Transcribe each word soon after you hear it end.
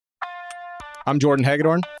I'm Jordan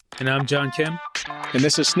Hagedorn. And I'm John Kim. And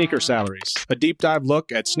this is Sneaker Salaries, a deep dive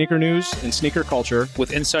look at sneaker news and sneaker culture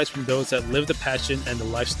with insights from those that live the passion and the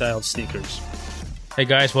lifestyle of sneakers. Hey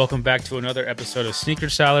guys, welcome back to another episode of Sneaker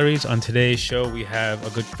Salaries. On today's show, we have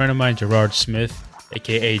a good friend of mine, Gerard Smith,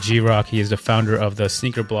 aka G-Rock. He is the founder of the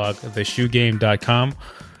sneaker blog, theshoegame.com.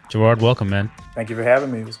 Gerard, welcome, man. Thank you for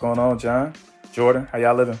having me. What's going on, John? Jordan, how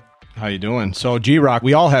y'all living? How you doing? So G-Rock,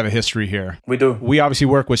 we all have a history here. We do. We obviously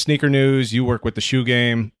work with Sneaker News. You work with the Shoe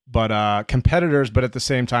Game, but competitors, but at the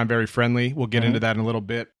same time, very friendly. We'll get into that in a little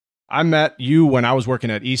bit. I met you when I was working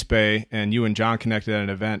at East Bay, and you and John connected at an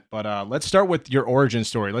event. But let's start with your origin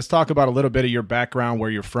story. Let's talk about a little bit of your background, where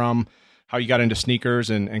you're from, how you got into sneakers,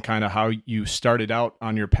 and kind of how you started out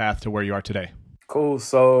on your path to where you are today. Cool.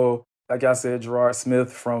 So, like I said, Gerard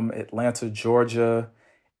Smith from Atlanta, Georgia.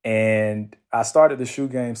 And I started the Shoe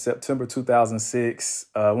Game September 2006.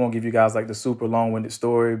 I won't give you guys like the super long-winded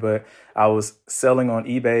story, but I was selling on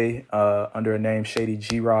eBay under a name Shady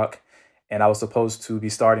G-Rock. And I was supposed to be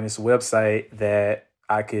starting this website that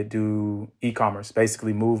I could do e-commerce,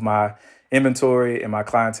 basically move my inventory and my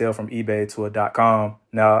clientele from eBay to a .com.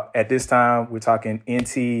 Now, at this time, we're talking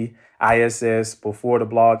NT, ISS, before the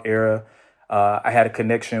blog era. I had a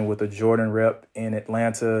connection with a Jordan rep in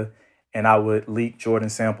Atlanta, and I would leak Jordan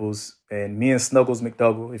samples. And me and Snuggles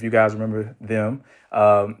McDougal, if you guys remember them,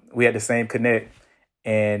 we had the same connect.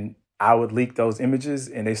 And I would leak those images,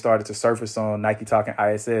 and they started to surface on Nike Talk and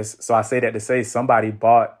ISS. So I say that to say somebody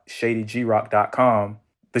bought ShadyGrock.com.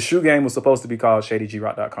 The Shoe Game was supposed to be called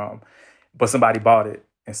ShadyGrock.com, but somebody bought it.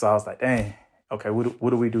 And so I was like, dang, okay, what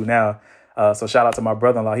do we do now? So shout out to my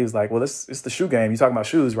brother-in-law. He was like, well, it's the Shoe Game. You're talking about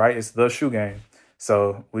shoes, right? It's the Shoe Game.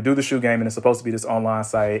 So we do the Shoe Game, and it's supposed to be this online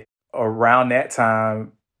site. Around that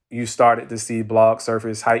time, you started to see blog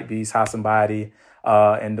surface, Hypebeast, How Somebody,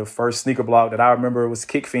 and the first sneaker blog that I remember was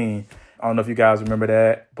Kick Fiend. I don't know if you guys remember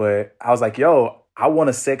that, but I was like, yo, I want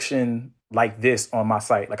a section like this on my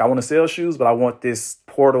site. Like, I want to sell shoes, but I want this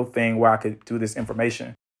portal thing where I could do this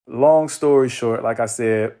information. Long story short, like I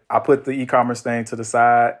said, I put the e-commerce thing to the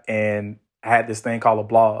side, and I had this thing called a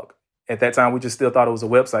blog. At that time, we just still thought it was a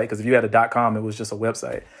website, because if you had a .com, it was just a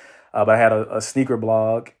website. But I had a sneaker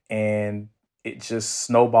blog, and it just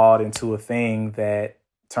snowballed into a thing that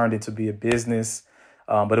turned into be a business.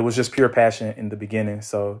 But it was just pure passion in the beginning.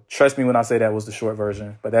 So trust me when I say that was the short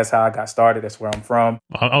version. But that's how I got started. That's where I'm from.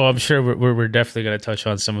 Oh, I'm sure we're definitely going to touch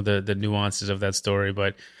on some of the nuances of that story.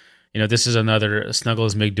 But, you know, this is another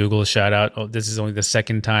Snuggles McDougal shout out. Oh, this is only the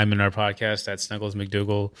second time in our podcast that Snuggles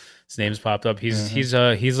McDougal's name's popped up. He's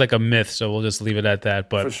like a myth. So we'll just leave it at that.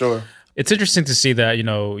 But for sure, it's interesting to see that, you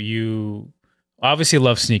know, you obviously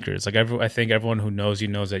love sneakers. Like I think everyone who knows you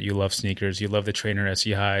knows that you love sneakers. You love the trainer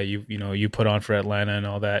SE High. You put on for Atlanta and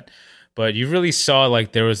all that. But you really saw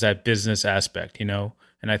like there was that business aspect, you know.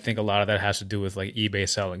 And I think a lot of that has to do with like eBay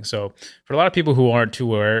selling. So for a lot of people who aren't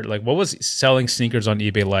too aware, like what was selling sneakers on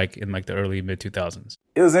eBay like in like the early mid 2000s?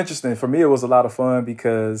 It was interesting. For me, it was a lot of fun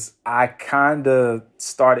because I kind of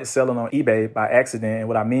started selling on eBay by accident. And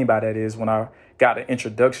what I mean by that is when I got an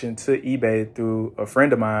introduction to eBay through a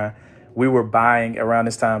friend of mine, we were buying around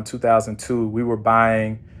this time, 2002, we were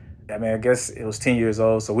buying, I guess it was 10 years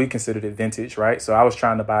old, so we considered it vintage, right? So I was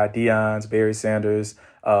trying to buy Deion's, Barry Sanders,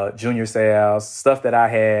 Junior Seau's, stuff that I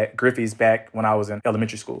had, Griffey's back when I was in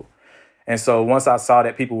elementary school. And so once I saw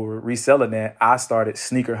that people were reselling that, I started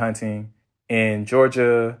sneaker hunting in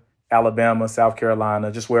Georgia, Alabama, South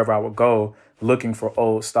Carolina, just wherever I would go, looking for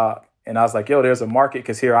old stock. And I was like, yo, there's a market,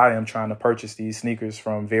 because here I am trying to purchase these sneakers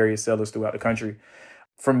from various sellers throughout the country.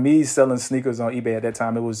 For me, selling sneakers on eBay at that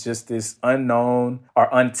time, it was just this unknown or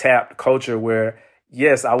untapped culture where,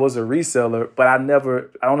 yes, I was a reseller, but I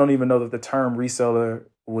don't even know that the term reseller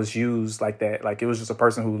was used like that. Like, it was just a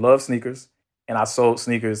person who loved sneakers, and I sold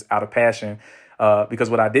sneakers out of passion. Because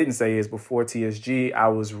what I didn't say is before TSG, I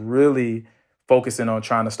was really focusing on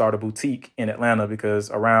trying to start a boutique in Atlanta,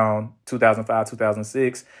 because around 2005,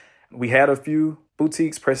 2006, we had a few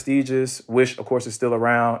boutiques, prestigious, which of course is still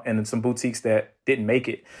around, and then some boutiques that didn't make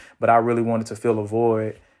it. But I really wanted to fill a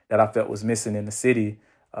void that I felt was missing in the city.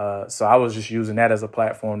 So I was just using that as a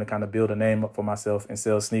platform to kind of build a name up for myself and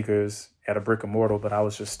sell sneakers at a brick and mortar. But I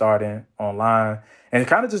was just starting online and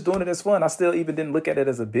kind of just doing it as fun. I still even didn't look at it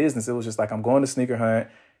as a business. It was just like, I'm going to sneaker hunt.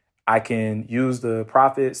 I can use the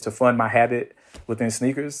profits to fund my habit within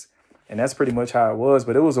sneakers. And that's pretty much how it was.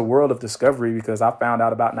 But it was a world of discovery, because I found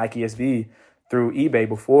out about Nike SB through eBay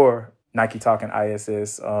before Nike Talk and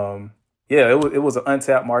ISS. It was an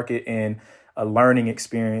untapped market and a learning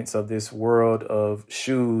experience of this world of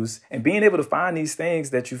shoes, and being able to find these things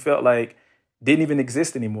that you felt like didn't even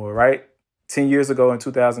exist anymore, right? 10 years ago in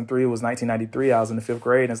 2003, it was 1993, I was in the 5th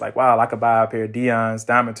grade, and it's like, wow, I could buy a pair of Dion's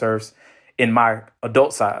Diamond Turfs in my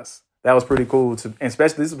adult size. That was pretty cool. And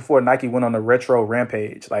especially this is before Nike went on the retro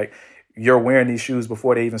rampage. Like, you're wearing these shoes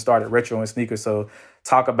before they even started retro and sneakers. So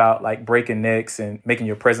talk about like breaking necks and making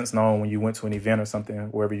your presence known when you went to an event or something,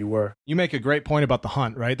 wherever you were. You make a great point about the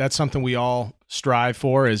hunt, right? That's something we all strive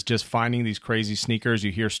for, is just finding these crazy sneakers.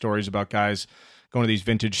 You hear stories about guys going to these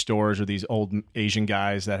vintage stores or these old Asian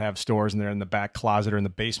guys that have stores and they're in the back closet or in the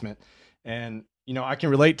basement. And, you know, I can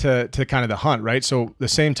relate to kind of the hunt, right? So the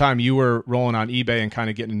same time you were rolling on eBay and kind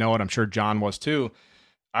of getting to know it, I'm sure John was too.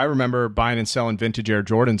 I remember buying and selling vintage Air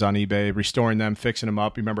Jordans on eBay, restoring them, fixing them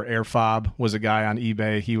up. You remember Air Fob was a guy on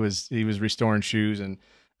eBay. He was restoring shoes, and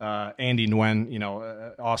Andy Nguyen, you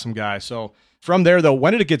know, awesome guy. So from there though,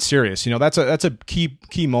 when did it get serious? You know, that's a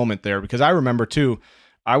key moment there, because I remember too,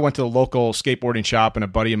 I went to the local skateboarding shop and a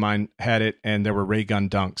buddy of mine had it, and there were Ray Gun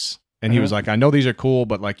Dunks. And he was like, I know these are cool,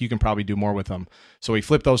 but like you can probably do more with them. So he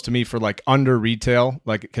flipped those to me for like under retail,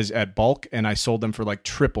 like because at bulk, and I sold them for like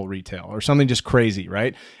triple retail or something just crazy,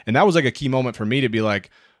 right? And that was like a key moment for me to be like,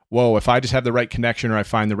 whoa, if I just have the right connection or I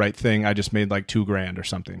find the right thing, I just made like $2,000 or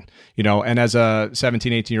something, you know? And as a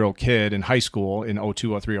 17, 18-year-old kid in high school in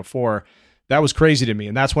 02, 03, 04, that was crazy to me.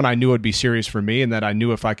 And that's when I knew it'd be serious for me, and that I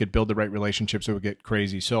knew if I could build the right relationships, it would get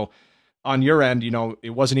crazy. So on your end, you know,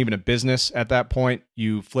 it wasn't even a business at that point.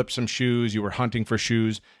 You flipped some shoes, you were hunting for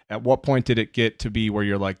shoes. At what point did it get to be where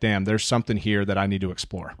you're like, damn, there's something here that I need to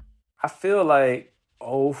explore? I feel like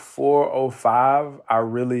 04, 05, I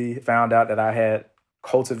really found out that I had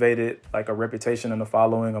cultivated like a reputation and a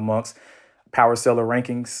following amongst power seller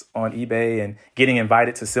rankings on eBay and getting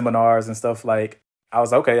invited to seminars and stuff. Like, I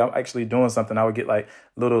was okay, I'm actually doing something. I would get like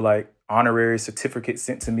little like honorary certificates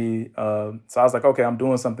sent to me. So I was like, okay, I'm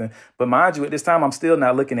doing something. But mind you, at this time, I'm still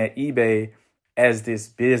not looking at eBay as this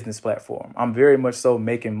business platform. I'm very much so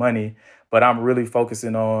making money, but I'm really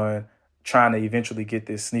focusing on trying to eventually get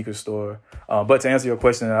this sneaker store. But to answer your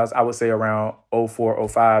question, I would say around 04,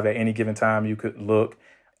 05, at any given time, you could look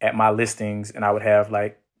at my listings and I would have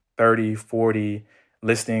like 30, 40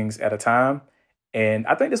 listings at a time. And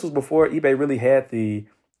I think this was before eBay really had the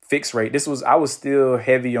fixed rate. I was still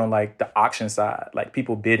heavy on like the auction side, like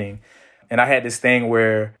people bidding. And I had this thing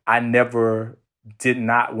where I never did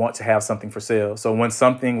not want to have something for sale. So when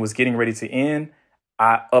something was getting ready to end,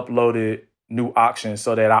 I uploaded new auctions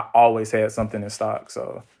so that I always had something in stock.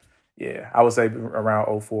 So yeah, I would say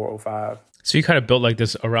around 04, 05. So you kind of built like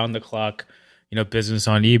this around the clock, you know, business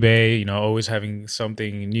on eBay, you know, always having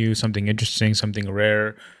something new, something interesting, something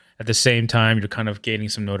rare. At the same time, you're kind of gaining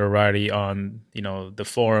some notoriety on, you know, the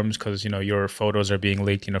forums because, you know, your photos are being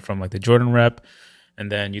leaked, you know, from like the Jordan Rep.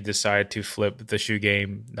 And then you decide to flip the shoe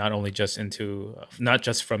game, not just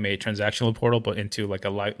from a transactional portal, but into like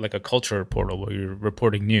a culture portal where you're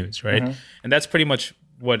reporting news, right? Mm-hmm. And that's pretty much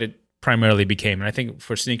what it primarily became. And I think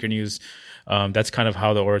for Sneaker News, that's kind of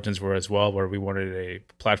how the origins were as well, where we wanted a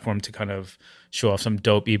platform to kind of show off some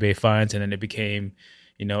dope eBay finds. And then it became,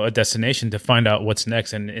 you know, a destination to find out what's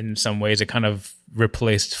next. And in some ways, it kind of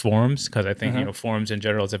replaced forums because I think, you know, forums in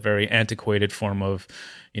general is a very antiquated form of,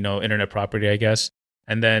 you know, internet property, I guess.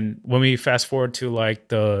 And then when we fast forward to like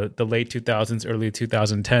the late 2000s, early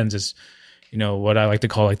 2010s is, you know, what I like to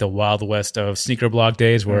call like the Wild West of sneaker blog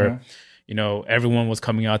days where, you know, everyone was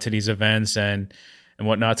coming out to these events and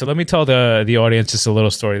whatnot. So let me tell the audience just a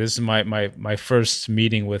little story. This is my first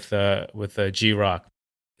meeting with G-Rock.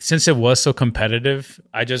 Since it was so competitive,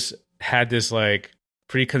 I just had this like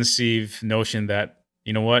preconceived notion that,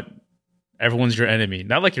 you know what, everyone's your enemy.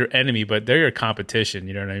 Not like your enemy, but they're your competition,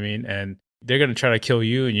 you know what I mean? And they're going to try to kill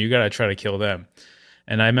you and you got to try to kill them.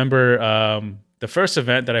 And I remember the first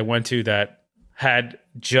event that I went to that had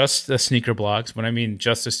just the sneaker blogs. When I mean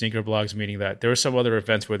just the sneaker blogs, meaning that there were some other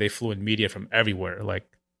events where they flew in media from everywhere, like,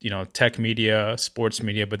 you know, tech media, sports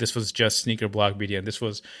media, but this was just sneaker blog media. And this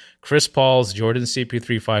was Chris Paul's Jordan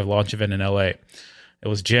CP35 launch event in LA. It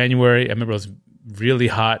was January. I remember it was really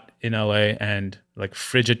hot in LA and like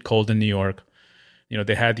frigid cold in New York. You know,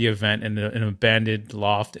 they had the event in an abandoned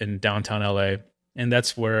loft in downtown LA. And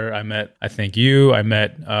that's where I met, I think you, I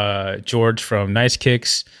met George from Nice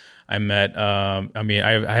Kicks. I met, I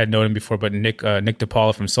had known him before, but Nick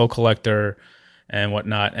DePaula from Soul Collector and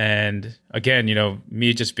whatnot. And again, you know,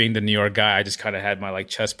 me just being the New York guy, I just kind of had my like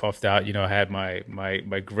chest puffed out, you know, I had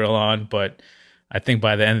my grill on. But I think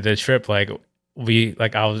by the end of the trip, like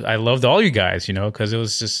I loved all you guys, you know, because it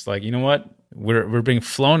was just like, you know what, we're being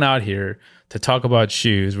flown out here to talk about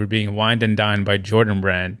shoes. We're being wined and dined by Jordan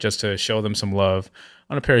Brand just to show them some love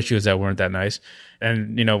on a pair of shoes that weren't that nice.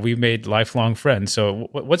 And, you know, we made lifelong friends. So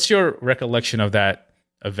what's your recollection of that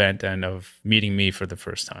event and of meeting me for the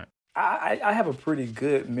first time? I have a pretty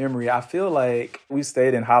good memory. I feel like we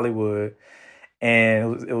stayed in Hollywood,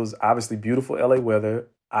 and it was obviously beautiful LA weather.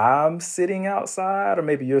 I'm sitting outside, or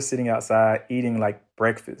maybe you're sitting outside eating like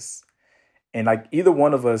breakfast. And like either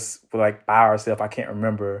one of us were like by ourselves, I can't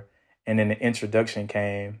remember. And then the introduction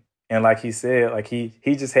came. And like he said, like he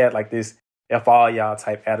just had like this F all y'all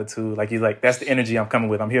type attitude. Like he's like, that's the energy I'm coming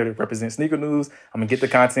with. I'm here to represent Sneaker News. I'm gonna get the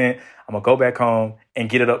content. I'm gonna go back home and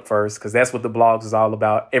get it up first. Cause that's what the blogs was all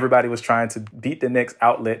about. Everybody was trying to beat the next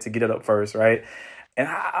outlet to get it up first, right? And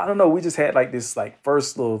I don't know, we just had like this like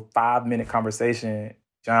first little 5-minute conversation.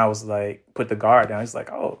 John was like, put the guard down. He's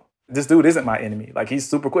like, oh, this dude isn't my enemy. Like he's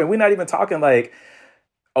super cool. And we're not even talking like,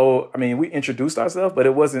 oh, I mean, we introduced ourselves, but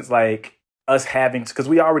it wasn't like us having, because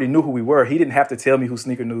we already knew who we were. He didn't have to tell me who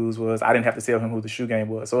Sneaker News was. I didn't have to tell him who the Shoe Game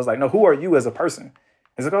was. So it's like, no, who are you as a person?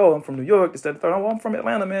 He's like, oh, I'm from New York. Instead of, oh, I'm from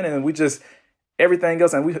Atlanta, man. And we just, everything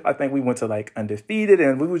else. And I think we went to like Undefeated,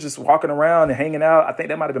 and we were just walking around and hanging out. I think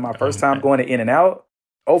that might have been my first time going to In-N-Out.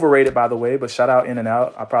 Overrated, by the way, but shout out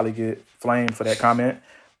In-N-Out. I'll probably get flamed for that comment.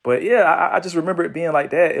 But yeah, I just remember it being like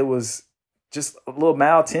that. It was just a little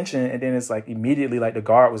mild tension, and then it's like immediately like the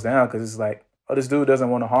guard was down, because it's like, oh, this dude doesn't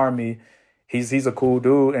want to harm me. He's a cool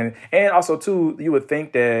dude. And also too, you would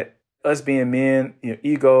think that us being men, you know,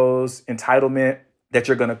 egos, entitlement, that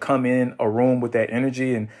you're gonna come in a room with that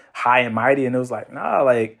energy and high and mighty. And it was like, nah,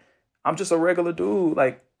 like I'm just a regular dude.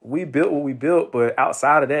 Like we built what we built, but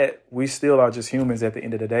outside of that, we still are just humans at the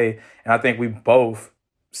end of the day. And I think we both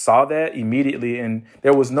saw that immediately, and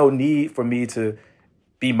there was no need for me to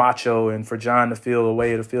be macho and for John to feel a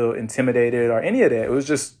way, to feel intimidated or any of that.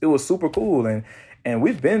 It was super cool. And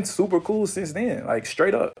we've been super cool since then, like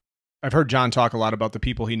straight up. I've heard John talk a lot about the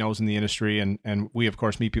people he knows in the industry, and we, of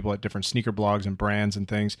course, meet people at different sneaker blogs and brands and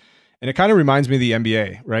things. And it kind of reminds me of the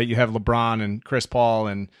NBA, right? You have LeBron and Chris Paul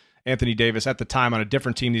and Anthony Davis at the time on a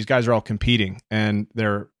different team. These guys are all competing, and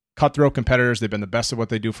they're cutthroat competitors. They've been the best at what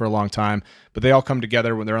they do for a long time, but they all come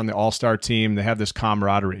together when they're on the all-star team. They have this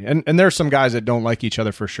camaraderie, and there's some guys that don't like each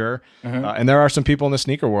other for sure. And there are some people in the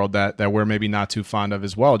sneaker world that we're maybe not too fond of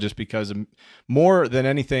as well, just because more than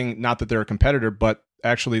anything, not that they're a competitor, but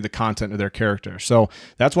actually the content of their character. So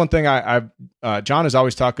that's one thing John has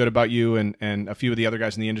always talked good about you and a few of the other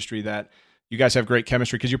guys in the industry, that you guys have great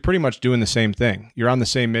chemistry because you're pretty much doing the same thing. You're on the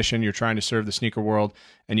same mission. You're trying to serve the sneaker world,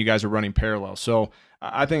 and you guys are running parallel. So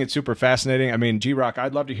I think it's super fascinating. I mean, G-Rock,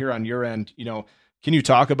 I'd love to hear on your end, you know, can you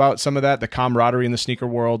talk about some of that, the camaraderie in the sneaker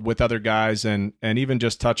world with other guys, and even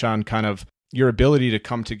just touch on kind of your ability to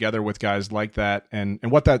come together with guys like that, and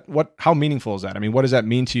how meaningful is that? I mean, what does that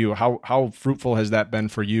mean to you? How fruitful has that been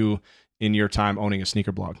for you in your time owning a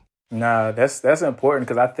sneaker blog? Nah, that's important,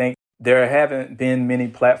 because I think there haven't been many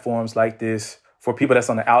platforms like this for people that's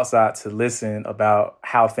on the outside to listen about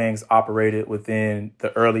how things operated within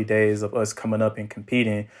the early days of us coming up and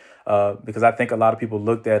competing. Because I think a lot of people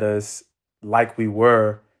looked at us like we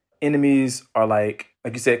were enemies, or like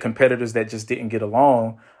you said, competitors that just didn't get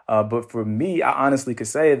along. But for me, I honestly could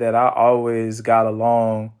say that I always got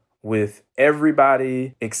along with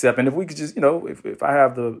everybody except, and if we could just, you know, if I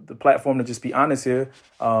have the platform to just be honest here,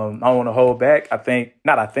 I don't want to hold back.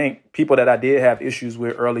 People that I did have issues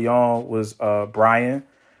with early on was Brian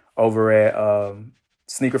over at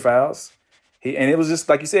Sneaker Files. And it was just,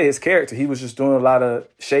 like you said, his character. He was just doing a lot of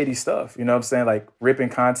shady stuff, you know what I'm saying? Like ripping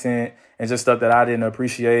content and just stuff that I didn't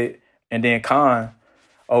appreciate. And then Khan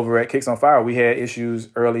over at Kicks on Fire, we had issues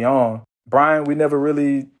early on. Brian, we never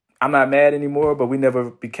really, I'm not mad anymore, but we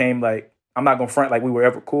never became like, I'm not going to front like we were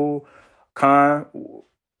ever cool. Khan,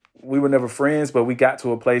 we were never friends, but we got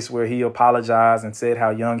to a place where he apologized and said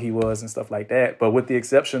how young he was and stuff like that. But with the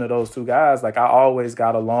exception of those two guys, like I always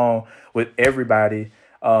got along with everybody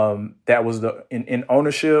that was in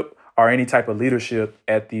ownership or any type of leadership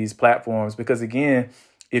at these platforms. Because again,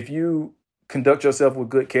 if you conduct yourself with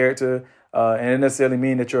good character, and it doesn't necessarily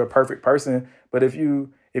mean that you're a perfect person, but if you're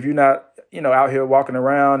not, you know, out here walking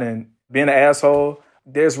around and being an asshole,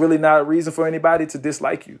 there's really not a reason for anybody to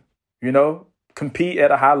dislike you. You know, compete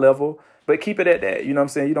at a high level, but keep it at that. You know what I'm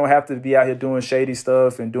saying? You don't have to be out here doing shady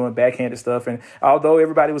stuff and doing backhanded stuff. And although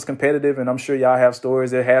everybody was competitive, and I'm sure y'all have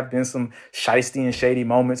stories, there have been some shisty and shady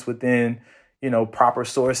moments within, you know, proper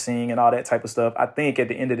sourcing and all that type of stuff. I think at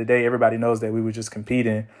the end of the day, everybody knows that we were just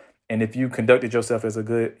competing. And if you conducted yourself as a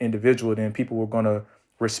good individual, then people were going to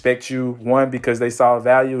respect you, one, because they saw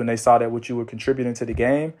value and they saw that what you were contributing to the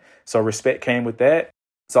game. So respect came with that.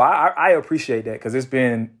 So I appreciate that, because it's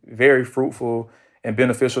been very fruitful and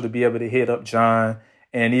beneficial to be able to hit up John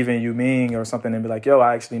and even Yuming or something and be like, yo,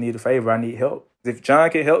 I actually need a favor. I need help. If John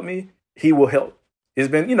can help me, he will help.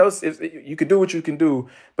 It's been, you know, you can do what you can do,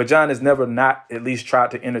 but John has never not at least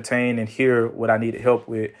tried to entertain and hear what I needed help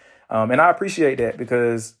with. And I appreciate that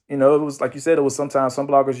because, you know, it was like you said, it was sometimes some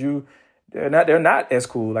bloggers, they're not as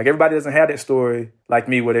cool. Like everybody doesn't have that story like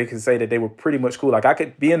me where they can say that they were pretty much cool. Like I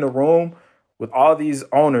could be in the room with all these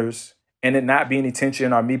owners and it not be any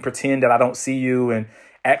tension or me pretend that I don't see you and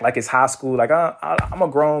act like it's high school. Like I'm a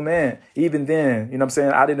grown man. Even then, you know what I'm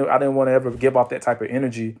saying? I didn't want to ever give off that type of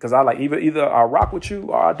energy because I like either I rock with you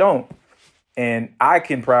or I don't. And I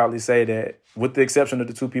can proudly say that with the exception of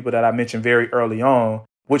the two people that I mentioned very early on,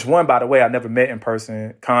 which one, by the way, I never met in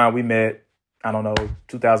person. Khan, we met, I don't know,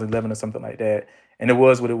 2011 or something like that. And it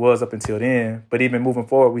was what it was up until then. But even moving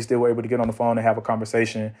forward, we still were able to get on the phone and have a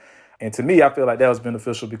conversation. And to me, I feel like that was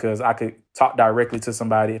beneficial because I could talk directly to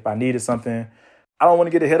somebody if I needed something. I don't want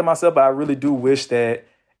to get ahead of myself, but I really do wish that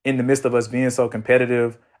in the midst of us being so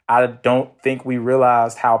competitive, I don't think we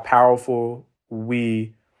realized how powerful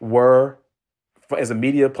we were as a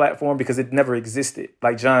media platform because it never existed.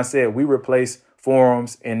 Like John said, we replaced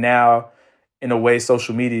forums, and now, in a way,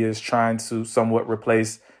 social media is trying to somewhat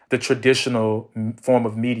replace the traditional form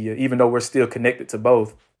of media, even though we're still connected to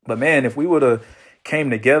both. But man, if we would have came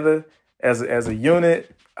together as a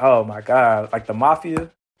unit, oh my God, like the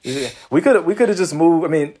mafia, we could have just moved. I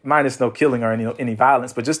mean, minus no killing or any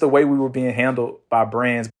violence, but just the way we were being handled by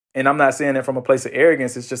brands. And I'm not saying that from a place of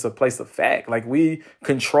arrogance. It's just a place of fact. Like we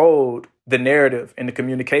controlled the narrative and the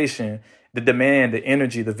communication, the demand, the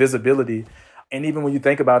energy, the visibility. And even when you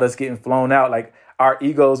think about us getting flown out, like our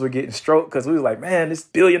egos were getting stroked because we was like, man, this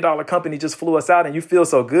billion-dollar company just flew us out and you feel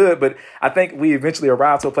so good. But I think we eventually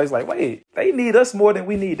arrived to a place like, wait, they need us more than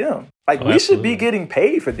we need them. Like we should be getting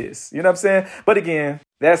paid for this. You know what I'm saying? But again,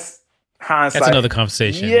 that's hindsight. That's another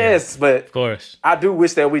conversation. Yes, but of course, I do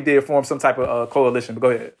wish that we did form some type of coalition. But go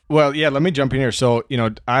ahead. Well, yeah, let me jump in here. So, you know,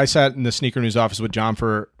 I sat in the Sneaker News office with John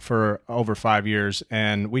for over 5 years,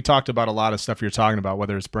 and we talked about a lot of stuff you're talking about,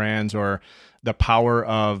 whether it's brands or the power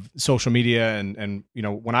of social media. And you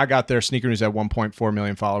know, when I got there, Sneaker News had 1.4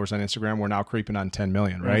 million followers on Instagram. We're now creeping on 10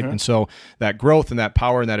 million, right? Mm-hmm. And so that growth and that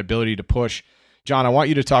power and that ability to push. John, I want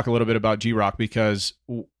you to talk a little bit about G-Rock because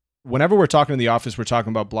whenever we're talking in the office, we're talking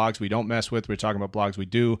about blogs we don't mess with. We're talking about blogs we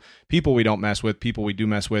do, people we don't mess with, people we do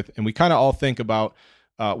mess with. And we kind of all think about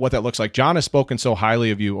what that looks like. John has spoken so highly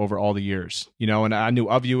of you over all the years, you know, and I knew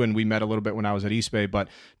of you and we met a little bit when I was at East Bay. But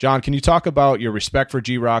John, can you talk about your respect for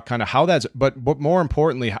G-Rock, kind of how that's, but more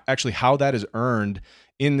importantly, actually how that is earned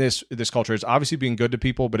in this culture? It's obviously being good to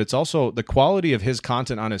people, but it's also the quality of his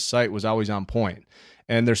content on his site was always on point.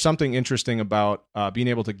 And there's something interesting about being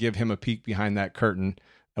able to give him a peek behind that curtain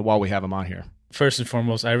while we have him on here. First and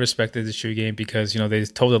foremost, I respected the shoe game because, you know, they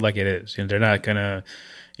told it like it is. You know, they're not going to,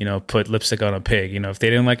 you know, put lipstick on a pig. You know, if they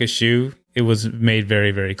didn't like a shoe, it was made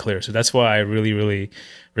very, very clear. So that's why I really, really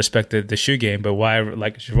respected the shoe game. But why I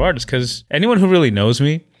like Gerard is because anyone who really knows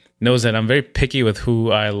me knows that I'm very picky with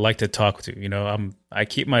who I like to talk to. You know, I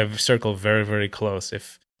keep my circle very, very close.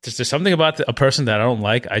 If there's something about a person that I don't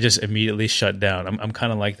like, I just immediately shut down. I'm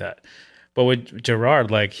kind of like that. But with Gerard,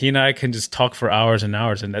 like he and I can just talk for hours and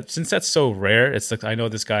hours. And that since that's so rare, it's like I know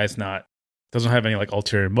this guy's doesn't have any like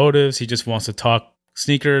ulterior motives. He just wants to talk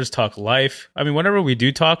sneakers, talk life. I mean, whenever we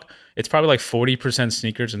do talk, it's probably like 40%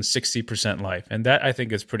 sneakers and 60% life. And that I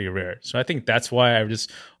think is pretty rare. So I think that's why I just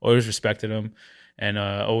always respected him and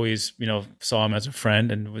always, you know, saw him as a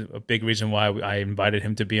friend. And a big reason why I invited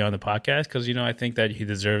him to be on the podcast because, you know, I think that he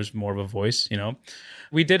deserves more of a voice, you know.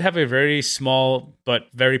 We did have a very small but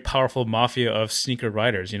very powerful mafia of sneaker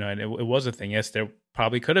writers, you know, and it was a thing. Yes, there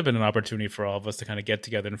probably could have been an opportunity for all of us to kind of get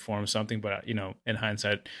together and form something, but, you know, in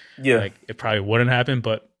hindsight, like it probably wouldn't happen.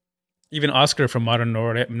 But even Oscar from Modern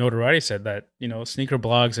Notoriety said that, you know, sneaker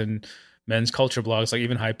blogs and men's culture blogs, like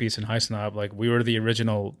even Hypebeast and High Snob, like we were the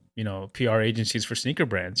original, you know, PR agencies for sneaker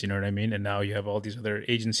brands, you know what I mean? And now you have all these other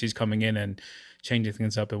agencies coming in and changing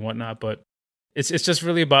things up and whatnot. But it's just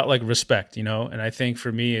really about like respect, you know? And I think for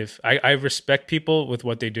me, if I respect people with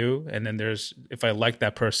what they do, and then if I like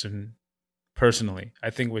that person personally,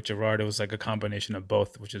 I think with Gerard, it was like a combination of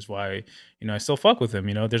both, which is why, you know, I still fuck with him.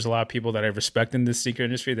 You know, there's a lot of people that I respect in this sneaker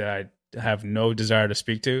industry that I have no desire to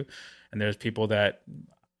speak to. And there's people that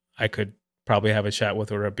I could probably have a chat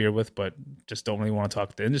with or a beer with, but just don't really want to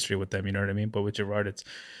talk the industry with them. You know what I mean? But with Gerard,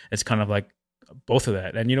 it's kind of like both of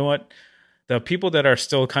that. And you know what? The people that are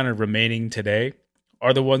still kind of remaining today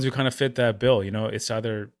are the ones who kind of fit that bill. You know, it's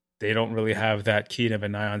either they don't really have that keen of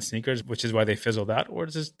an eye on sneakers, which is why they fizzled out, or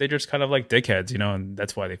they're just kind of like dickheads, you know, and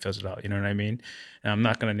that's why they fizzled out. You know what I mean? And I'm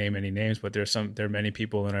not going to name any names, but there are many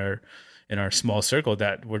people in our small circle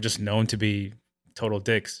that were just known to be total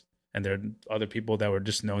dicks. And there are other people that were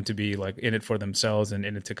just known to be like in it for themselves and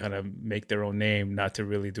in it to kind of make their own name, not to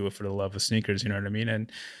really do it for the love of sneakers. You know what I mean?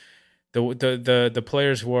 And the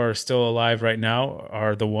players who are still alive right now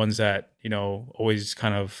are the ones that, you know, always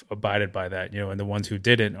kind of abided by that, you know, and the ones who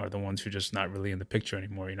didn't are the ones who just not really in the picture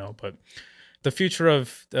anymore, you know. But the future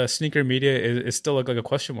of sneaker media is still like a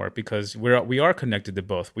question mark, because we are connected to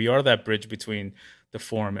both. We are that bridge between the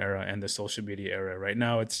forum era and the social media era. Right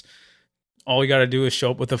now, it's all you got to do is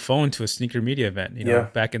show up with a phone to a sneaker media event. You know,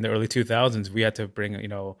 back in the early 2000s, we had to bring, you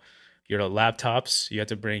know, your laptops, you had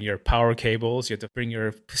to bring your power cables, you had to bring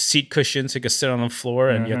your seat cushions so you could sit on the floor,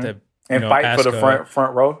 and you had to fight for the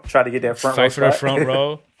front row. Try to get that front row. Fight for the front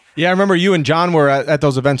row. Yeah, I remember you and John were at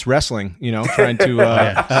those events wrestling, you know, trying to.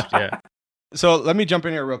 Yeah. So let me jump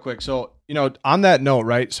in here real quick. So, you know, on that note,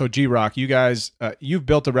 right? So G-Rock, you guys, you've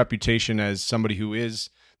built a reputation as somebody who is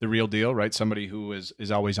the real deal, right? Somebody who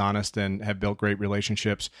is always honest and have built great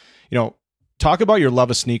relationships. You know, talk about your love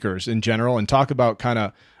of sneakers in general, and talk about kind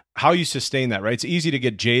of how you sustain that, right? It's easy to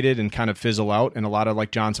get jaded and kind of fizzle out. And a lot of,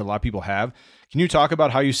 like John said, a lot of people have. Can you talk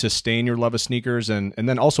about how you sustain your love of sneakers, and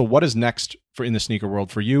then also what is next for in the sneaker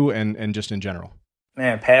world for you and just in general?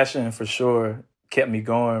 Man, passion for sure kept me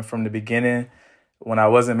going from the beginning. When I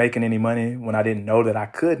wasn't making any money, when I didn't know that I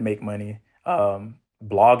could make money,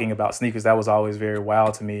 blogging about sneakers, that was always very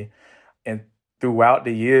wild to me. And throughout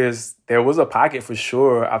the years, there was a pocket for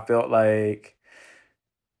sure. I felt like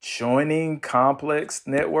joining Complex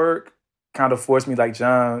Network kind of forced me, like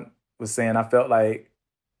John was saying, I felt like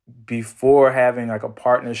before having like a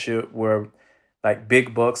partnership where like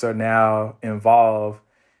big bucks are now involved,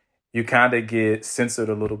 you kind of get censored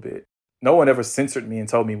a little bit. No one ever censored me and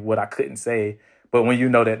told me what I couldn't say. But when you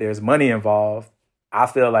know that there's money involved, I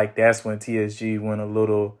feel like that's when TSG went a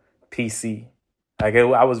little PC. Like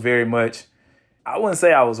I was very much, I wouldn't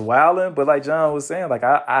say I was wilding, but like John was saying, like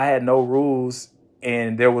I had no rules,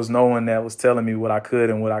 and there was no one that was telling me what I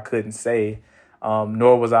could and what I couldn't say.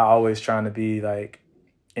 Nor was I always trying to be like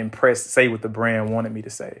impressed, say what the brand wanted me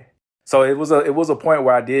to say. So it was a point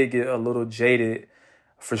where I did get a little jaded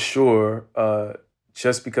for sure.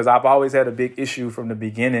 Just because I've always had a big issue from the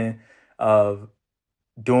beginning of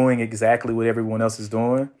doing exactly what everyone else is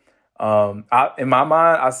doing. In my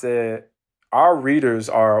mind, I said, our readers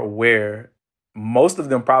are aware. Most of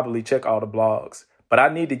them probably check all the blogs, but I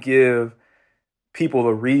need to give people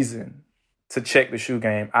a reason to check the Shoe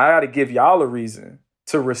Game. I got to give y'all a reason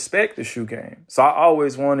to respect the Shoe Game. So I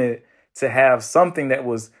always wanted to have something that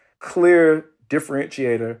was clear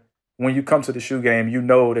differentiator. When you come to the Shoe Game, you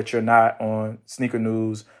know that you're not on Sneaker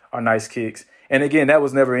News or Nice Kicks. And again, that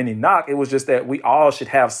was never any knock. It was just that we all should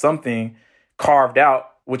have something carved out,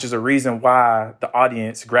 which is a reason why the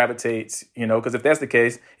audience gravitates, you know, because if that's the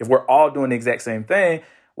case, if we're all doing the exact same thing,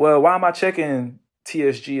 well, why am I checking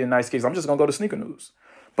TSG and Nice Kicks? I'm just going to go to Sneaker News.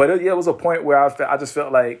 But it was a point where I just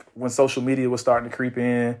felt like when social media was starting to creep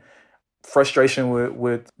in, frustration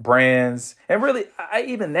with brands, and really,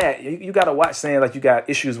 even that, you got to watch saying like you got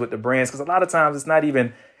issues with the brands, because a lot of times it's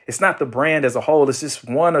not the brand as a whole. It's just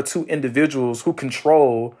one or two individuals who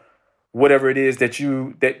control whatever it is that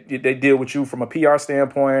they deal with you from a PR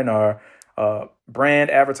standpoint or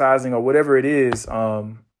brand advertising or whatever it is.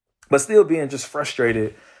 But still being just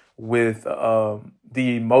frustrated with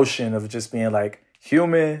the emotion of just being like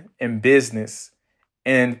human and business.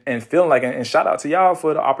 And feeling like, and shout out to y'all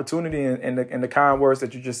for the opportunity and the kind words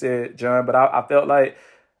that you just said, John. But I felt like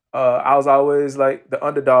I was always like the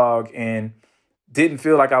underdog and didn't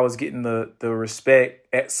feel like I was getting the respect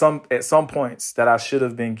at some points that I should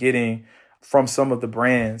have been getting from some of the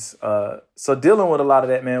brands. So dealing with a lot of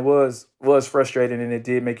that, man, was frustrating, and it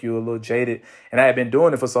did make you a little jaded. And I had been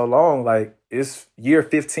doing it for so long, like it's year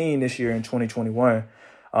 15 this year in 2021.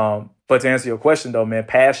 But to answer your question though, man,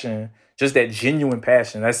 passion. Just that genuine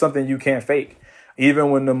passion. That's something you can't fake.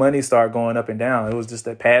 Even when the money started going up and down, it was just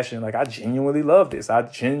that passion. Like, I genuinely love this. I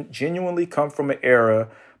genuinely come from an era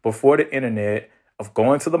before the internet of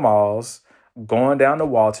going to the malls, going down to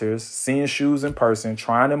Walters, seeing shoes in person,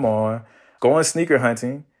 trying them on, going sneaker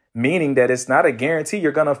hunting, meaning that it's not a guarantee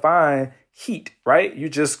you're going to find heat, right? You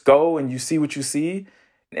just go and you see what you see,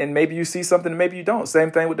 and maybe you see something and maybe you don't.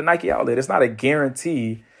 Same thing with the Nike outlet. It's not a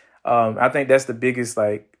guarantee. I think that's the biggest,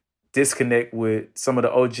 like, disconnect with some of the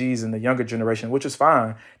OGs and the younger generation, which is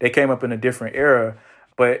fine. They came up in a different era.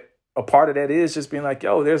 But a part of that is just being like,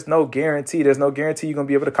 yo, there's no guarantee. There's no guarantee you're going to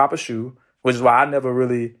be able to cop a shoe, which is why I never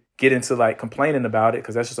really get into like complaining about it,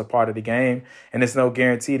 because that's just a part of the game. And there's no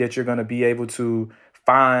guarantee that you're going to be able to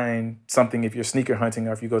find something if you're sneaker hunting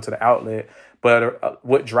or if you go to the outlet. But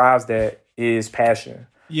what drives that is passion.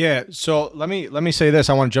 Yeah. So let me say this.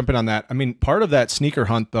 I want to jump in on that. I mean, part of that sneaker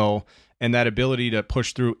hunt though, and that ability to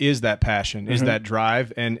push through is that passion, is that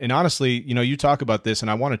drive. And honestly, you talk about this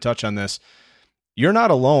and I want to touch on this. You're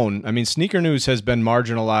not alone. I mean, Sneaker News has been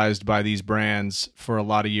marginalized by these brands for a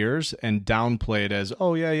lot of years and downplayed as,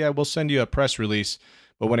 oh yeah, we'll send you a press release.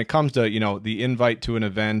 But when it comes to, the invite to an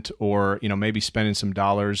event or, maybe spending some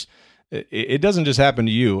dollars, it doesn't just happen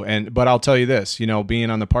to you. But I'll tell you this,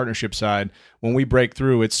 being on the partnership side, when we break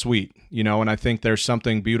through, it's sweet, and I think there's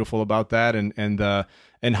something beautiful about that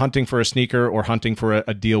and hunting for a sneaker or hunting for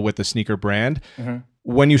a deal with the sneaker brand.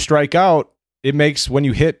 When you strike out, it makes when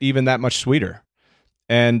you hit even that much sweeter.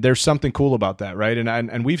 And there's something cool about that, right?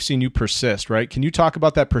 And we've seen you persist, right? Can you talk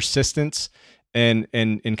about that persistence and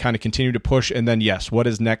kind of continue to push? And then, yes, what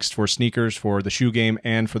is next for sneakers, for the shoe game,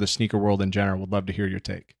 and for the sneaker world in general? Would love to hear your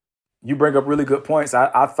take. You bring up really good points.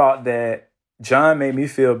 I thought that John made me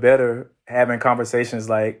feel better having conversations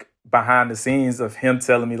like behind the scenes of him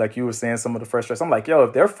telling me, like you were saying, some of the frustration. I'm like, yo,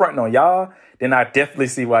 if they're fronting on y'all, then I definitely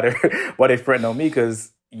see why they're fronting on me,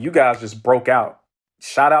 because you guys just broke out.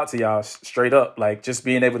 Shout out to y'all straight up. Like just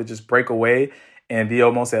being able to just break away and be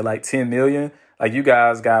almost at like 10 million. Like you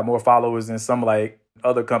guys got more followers than some like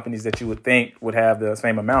other companies that you would think would have the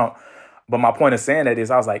same amount. But my point of saying that is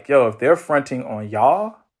I was like, yo, if they're fronting on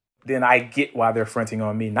y'all, then I get why they're fronting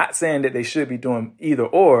on me. Not saying that they should be doing either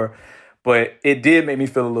or, but it did make me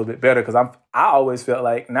feel a little bit better because I always felt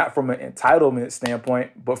like, not from an entitlement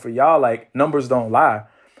standpoint, but for y'all, like numbers don't lie.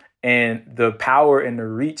 And the power and the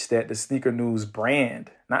reach that the Sneaker News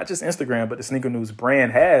brand, not just Instagram, but the Sneaker News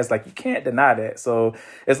brand has, like you can't deny that. So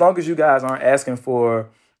as long as you guys aren't asking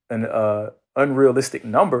for an unrealistic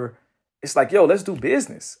number, it's like, yo, let's do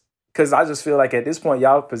business. Because I just feel like at this point,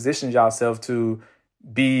 y'all positioned yourself to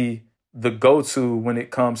be the go-to when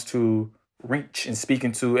it comes to reach and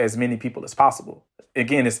speaking to as many people as possible.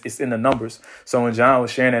 Again, it's in the numbers. So when John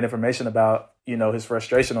was sharing that information about, his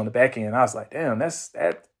frustration on the back end, I was like, damn,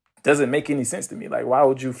 that doesn't make any sense to me. Like, why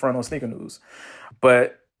would you front on Sneaker News?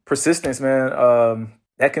 But persistence, man,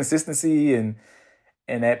 that consistency and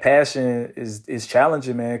that passion is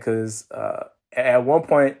challenging, man, because at one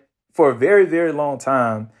point, for a very, very long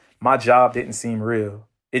time, my job didn't seem real.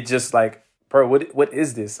 It just like, bro, what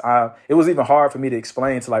is this? It was even hard for me to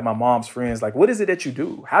explain to like my mom's friends, like, what is it that you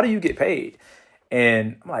do? How do you get paid?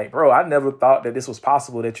 And I'm like, bro, I never thought that this was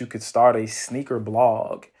possible, that you could start a sneaker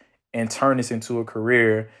blog and turn this into a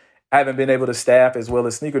career. I haven't been able to staff as well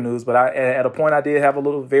as Sneaker News, but at a point I did have a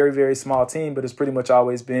little very, very small team, but it's pretty much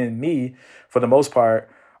always been me for the most part.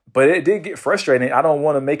 But it did get frustrating. I don't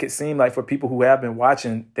want to make it seem like for people who have been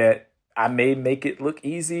watching that I may make it look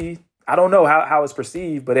easy. I don't know how it's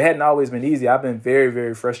perceived, but it hadn't always been easy. I've been very,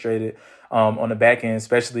 very frustrated on the back end,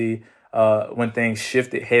 especially when things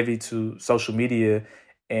shifted heavy to social media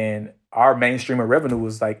and our mainstream of revenue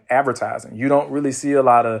was like advertising. You don't really see a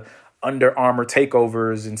lot of Under Armour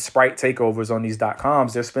takeovers and Sprite takeovers on these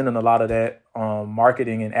 .coms. They're spending a lot of that on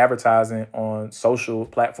marketing and advertising on social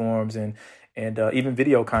platforms and even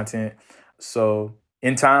video content. So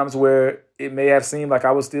in times where it may have seemed like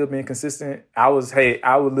I was still being consistent, I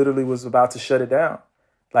literally was about to shut it down.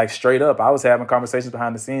 Like straight up, I was having conversations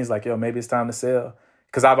behind the scenes like, yo, maybe it's time to sell.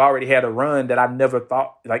 Because I've already had a run that I never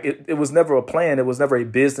thought, like it was never a plan. It was never a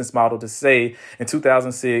business model to say in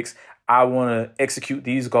 2006, I want to execute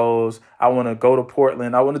these goals. I want to go to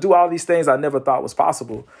Portland. I want to do all these things I never thought was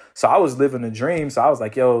possible. So I was living a dream. So I was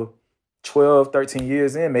like, yo, 12, 13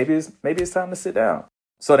 years in, maybe it's time to sit down.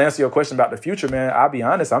 So to answer your question about the future, man, I'll be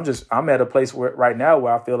honest. I'm at a place right now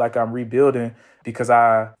where I feel like I'm rebuilding because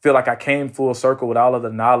I feel like I came full circle with all of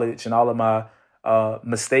the knowledge and all of my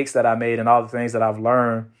mistakes that I made and all the things that I've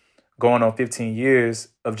learned going on 15 years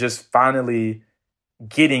of just finally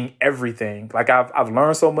getting everything. Like I've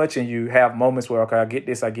learned so much, and you have moments where, okay, I get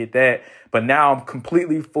this, I get that. But now I'm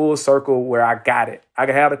completely full circle where I got it. I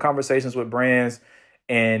can have the conversations with brands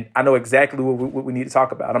and I know exactly what we need to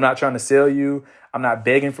talk about. I'm not trying to sell you. I'm not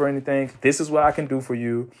begging for anything. This is what I can do for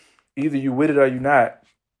you. Either you with it or you not.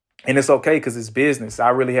 And it's okay because it's business. I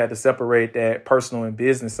really had to separate that personal and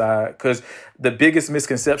business side, because the biggest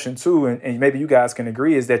misconception too, and maybe you guys can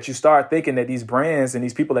agree, is that you start thinking that these brands and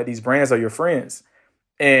these people at these brands are your friends.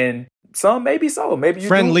 And some maybe so. Maybe you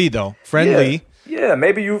friendly do. Though. Friendly. Yeah.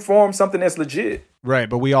 Maybe you form something that's legit. Right.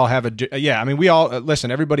 But we all have we all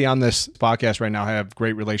listen, everybody on this podcast right now have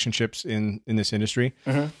great relationships in this industry,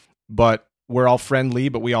 but we're all friendly,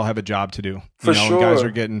 but we all have a job to do. For sure. Guys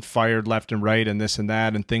are getting fired left and right and this and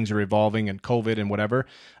that, and things are evolving and COVID and whatever.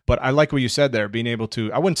 But I like what you said there, being able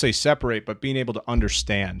to, I wouldn't say separate, but being able to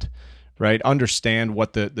understand, right? Understand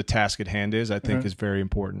what the task at hand is, I think is very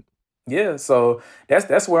important. Yeah, so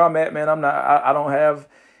that's where I'm at, man. I don't have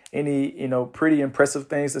any, pretty impressive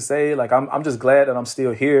things to say. Like I'm just glad that I'm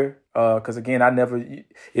still here. Because again,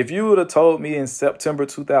 if you would have told me in September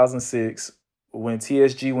 2006 when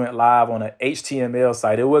TSG went live on an HTML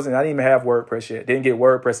site, I didn't even have WordPress yet. Didn't get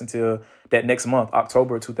WordPress until that next month,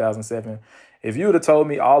 October 2007. If you would have told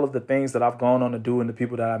me all of the things that I've gone on to do and the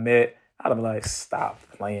people that I met, I'd have been like, stop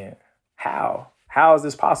playing. How? How is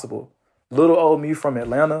this possible? Little old me from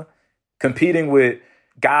Atlanta competing with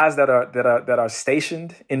guys that are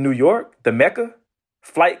stationed in New York, the Mecca,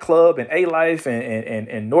 Flight Club and A-Life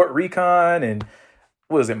and Nort Recon and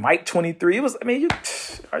what was it, Mike 23?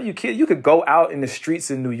 Are you kidding? You could go out in the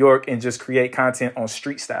streets in New York and just create content on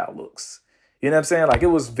street style looks. You know what I'm saying? Like, it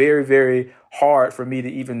was very, very hard for me to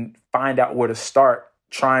even find out where to start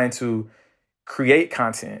trying to create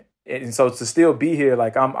content. And so to still be here,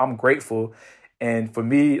 like, I'm grateful. And for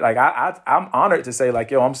me, like, I'm honored to say,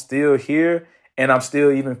 like, yo, I'm still here and I'm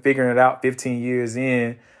still even figuring it out 15 years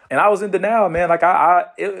in. And I was in denial, man. Like,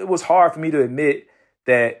 it was hard for me to admit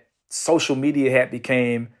that social media had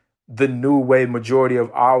became the new way majority of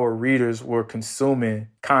our readers were consuming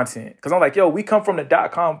content. Because I'm like, yo, we come from the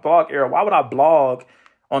 .com blog era. Why would I blog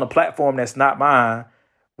on a platform that's not mine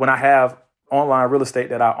when I have online real estate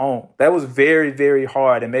that I own? That was very, very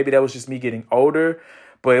hard. And maybe that was just me getting older,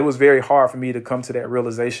 but it was very hard for me to come to that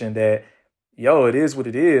realization that, yo, it is what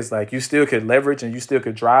it is. Like, you still could leverage and you still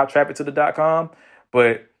could drive traffic to the .com,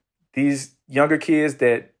 but these younger kids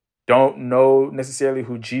that don't know necessarily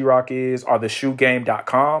who G-Rock is or the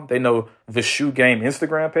shoegame.com. They know the Shoe Game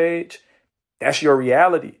Instagram page. That's your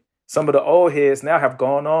reality. Some of the old heads now have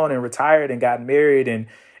gone on and retired and gotten married, and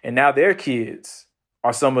now their kids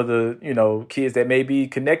are some of the, kids that may be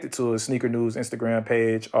connected to a Sneaker News Instagram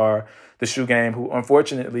page or the Shoe Game, who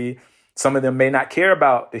unfortunately, some of them may not care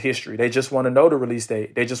about the history. They just want to know the release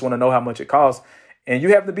date. They just want to know how much it costs. And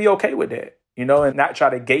you have to be okay with that, and not try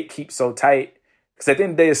to gatekeep so tight. Because at the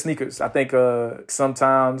end of the day, it's sneakers. I think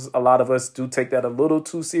sometimes a lot of us do take that a little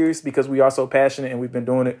too serious because we are so passionate and we've been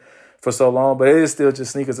doing it for so long. But it is still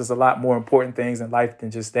just sneakers. There's a lot more important things in life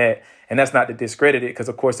than just that. And that's not to discredit it because,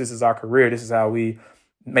 of course, this is our career. This is how we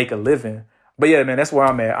make a living. But yeah, man, that's where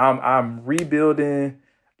I'm at. I'm rebuilding,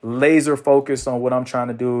 laser focused on what I'm trying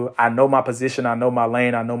to do. I know my position. I know my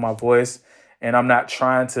lane. I know my voice. And I'm not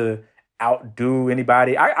trying to outdo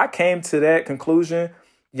anybody. I came to that conclusion.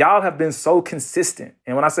 Y'all have been so consistent.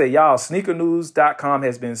 And when I say y'all, sneakernews.com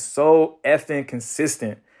has been so effing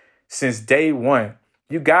consistent since day one.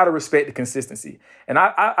 You got to respect the consistency. And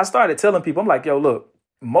I started telling people, I'm like, yo, look,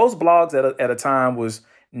 most blogs at a time was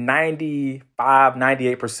 95,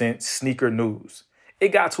 98% sneaker news.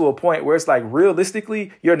 It got to a point where it's like,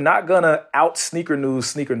 realistically, you're not going to out sneaker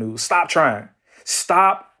news. Stop trying.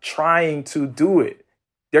 Stop trying to do it.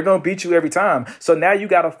 They're going to beat you every time. So now you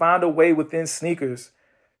got to find a way within sneakers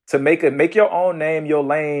to make your own name, your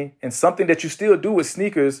lane, and something that you still do with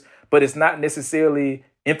sneakers, but it's not necessarily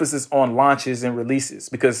emphasis on launches and releases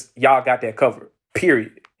because y'all got that covered,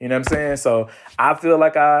 period. You know what I'm saying? So I feel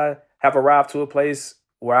like I have arrived to a place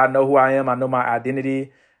where I know who I am, I know my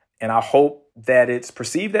identity, and I hope that it's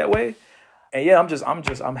perceived that way. And yeah,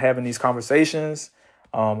 I'm having these conversations.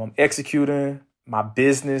 I'm executing. My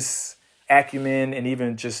business acumen and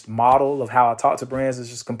even just model of how I talk to brands is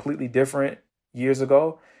just completely different years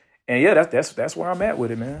ago. And yeah, that's where I'm at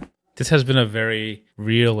with it, man. This has been a very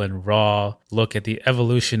real and raw look at the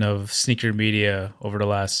evolution of sneaker media over the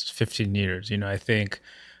last 15 years. I think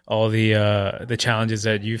all the challenges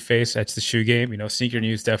that you face at the Shoe Game, Sneaker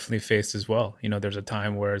News definitely faced as well. There's a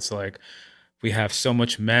time where it's like we have so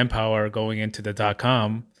much manpower going into the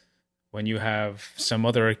 .com when you have some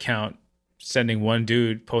other account sending one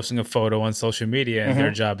dude posting a photo on social media and their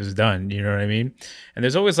job is done. You know what I mean? And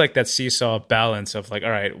there's always like that seesaw balance of like, all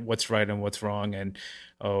right, what's right and what's wrong, and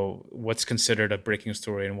what's considered a breaking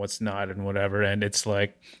story and what's not, and whatever. And it's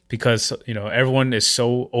like, because everyone is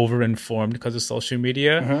so over-informed because of social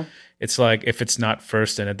media, it's like if it's not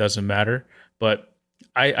first, then it doesn't matter. But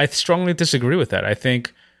I strongly disagree with that. I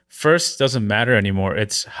think first doesn't matter anymore.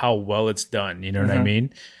 It's how well it's done. You know what I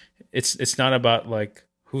mean? It's not about like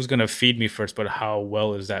who's going to feed me first, but how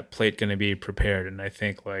well is that plate going to be prepared? And I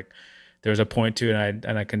think like there's a point to it,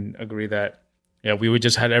 and I can agree that, yeah, we would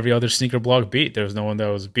just had every other sneaker blog beat. There was no one that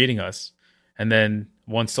was beating us. And then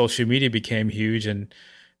once social media became huge and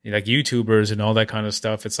like YouTubers and all that kind of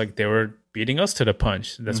stuff, it's like they were beating us to the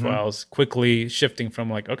punch. That's why I was quickly shifting from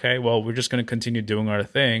like, okay, well, we're just going to continue doing our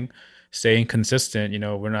thing, staying consistent.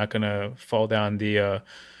 We're not going to fall down the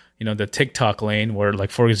the TikTok lane where,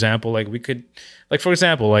 like, for example, like we could, like, for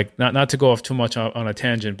example, like not to go off too much on a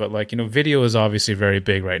tangent, but like, video is obviously very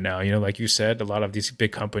big right now. Like you said, a lot of these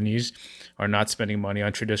big companies are not spending money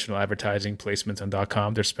on traditional advertising placements on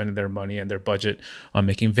 .com. They're spending their money and their budget on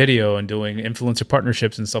making video and doing influencer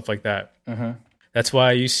partnerships and stuff like that. That's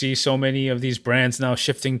why you see so many of these brands now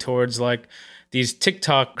shifting towards like these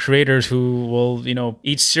TikTok creators who will,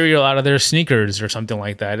 eat cereal out of their sneakers or something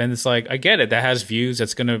like that. And it's like, I get it. That has views.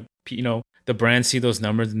 That's going to, the brands see those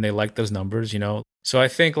numbers and they like those numbers, So I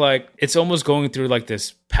think like it's almost going through like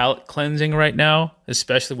this palate cleansing right now,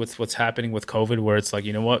 especially with what's happening with COVID, where it's like,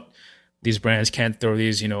 you know what? These brands can't throw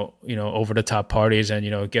these, over the top parties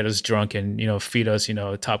and, get us drunk and, feed us,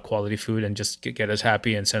 top quality food and just get us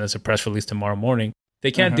happy and send us a press release tomorrow morning.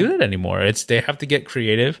 They can't do that anymore. They have to get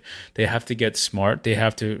creative. They have to get smart. They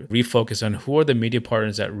have to refocus on who are the media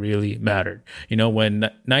partners that really mattered. When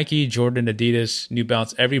Nike, Jordan, Adidas, New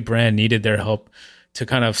Balance, every brand needed their help to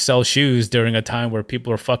kind of sell shoes during a time where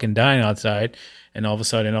people are fucking dying outside. And all of a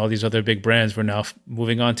sudden, all these other big brands were now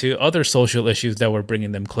moving on to other social issues that were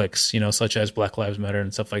bringing them clicks, such as Black Lives Matter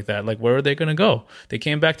and stuff like that. Like, where are they going to go? They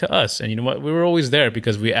came back to us. And you know what? We were always there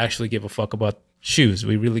because we actually give a fuck about shoes.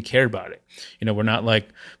 We really cared about it. We're not like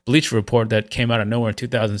Bleacher Report that came out of nowhere in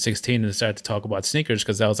 2016 and decided to talk about sneakers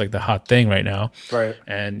because that was like the hot thing right now. Right.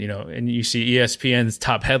 And, and you see ESPN's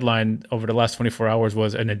top headline over the last 24 hours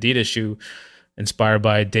was an Adidas shoe inspired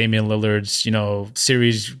by Damian Lillard's,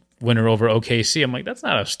 series winner over OKC. I'm like, that's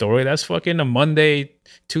not a story. That's fucking a Monday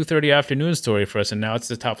 2:30 afternoon story for us. And now it's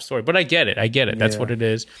the top story. But I get it. That's what it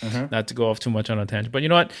is. Not to go off too much on a tangent. But you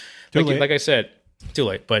know what? Like I said, too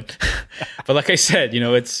late. But but like I said,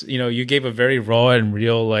 it's, you gave a very raw and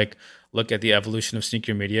real like look at the evolution of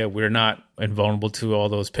sneaker media. We're not invulnerable to all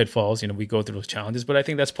those pitfalls. We go through those challenges. But I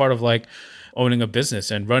think that's part of like owning a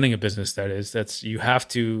business and running a business. That's you have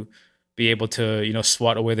to be able to,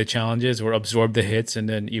 swat away the challenges or absorb the hits and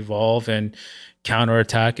then evolve and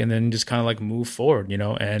counterattack and then just kind of like move forward,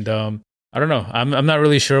 and I don't know. I'm not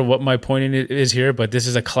really sure what my point is here, but this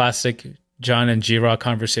is a classic John and G-Rock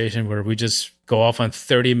conversation where we just go off on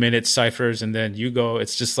 30-minute ciphers and then you go,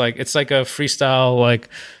 it's like a freestyle like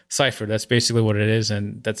cipher. That's basically what it is.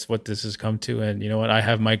 And that's what this has come to. And you know what? I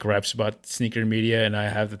have my gripes about sneaker media and I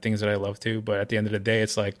have the things that I love to, but at the end of the day,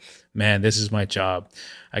 it's like, man, this is my job.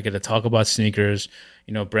 I get to talk about sneakers.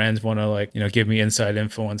 Brands want to like, give me inside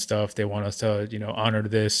info and stuff. They want us to, honor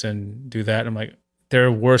this and do that. I'm like, there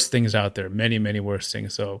are worse things out there, many, many worse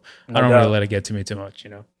things. So I don't really let it get to me too much,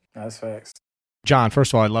 That's facts. John,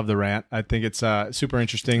 first of all, I love the rant. I think it's super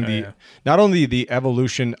interesting. Not only the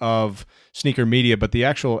evolution of sneaker media, but the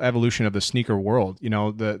actual evolution of the sneaker world.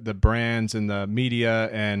 The brands and the media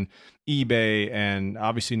and eBay, and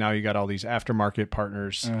obviously now you got all these aftermarket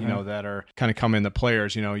partners, that are kind of coming. The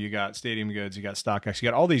players, you got Stadium Goods, you got StockX, you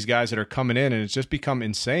got all these guys that are coming in, and it's just become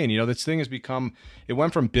insane. This thing has become. It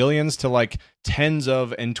went from billions to like tens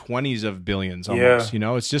of and 20s of billions almost.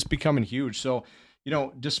 It's just becoming huge. So.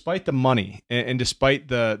 Despite the money and despite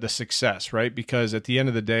the success, right? Because at the end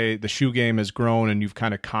of the day, the shoe game has grown and you've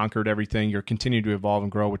kind of conquered everything. You're continuing to evolve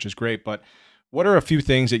and grow, which is great. But what are a few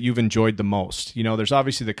things that you've enjoyed the most? There's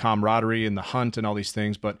obviously the camaraderie and the hunt and all these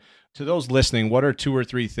things. But to those listening, what are 2 or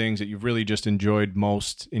 3 things that you've really just enjoyed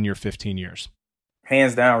most in your 15 years?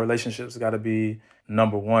 Hands down, relationships got to be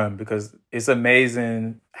number one because it's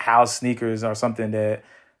amazing how sneakers are something that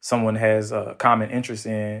someone has a common interest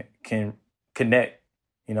in can connect,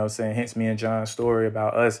 hence me and John's story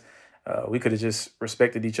about us. We could have just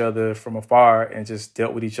respected each other from afar and just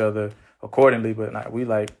dealt with each other accordingly, but we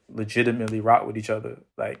like legitimately rock with each other,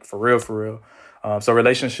 like for real. So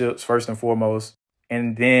relationships first and foremost.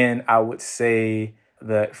 And then I would say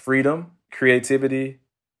the freedom, creativity,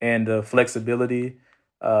 and the flexibility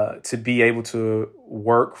to be able to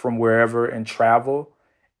work from wherever and travel.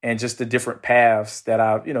 And just the different paths that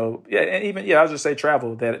I'll just say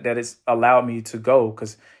travel that it's allowed me to go.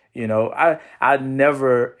 Cause, I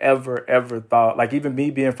never, ever thought, like even me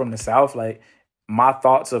being from the South, like my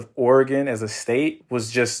thoughts of Oregon as a state was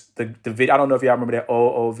just the video. I don't know if y'all remember that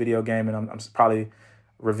old video game, and I'm probably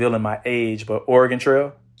revealing my age, but Oregon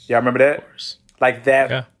Trail. Y'all remember that? Of course. Like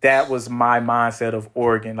that was my mindset of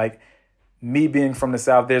Oregon. Like me being from the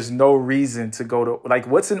South, there's no reason to go to, like,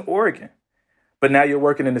 what's in Oregon? But now you're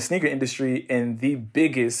working in the sneaker industry and the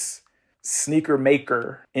biggest sneaker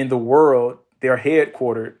maker in the world, they're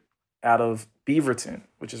headquartered out of Beaverton,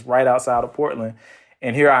 which is right outside of Portland.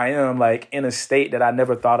 And here I am, like in a state that I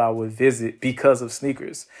never thought I would visit because of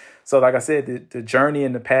sneakers. So like I said, the journey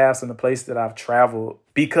and the past and the place that I've traveled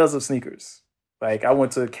because of sneakers. Like I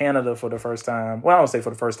went to Canada for the first time. Well, I don't say for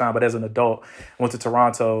the first time, but as an adult, I went to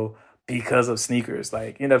Toronto because of sneakers.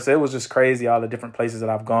 Like, you know what I'm saying? It was just crazy, all the different places that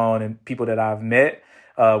I've gone and people that I've met,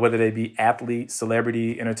 whether they be athlete,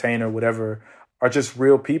 celebrity, entertainer, whatever, are just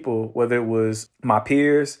real people, whether it was my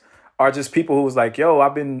peers or just people who was like, yo,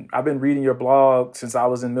 I've been reading your blog since I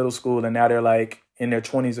was in middle school, and now they're like in their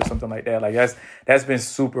 20s or something like that. Like that's been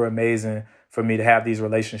super amazing for me to have these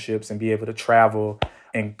relationships and be able to travel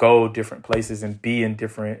and go different places and be in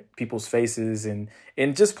different people's faces and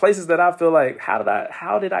in just places that I feel like, how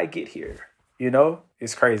did I get here? You know,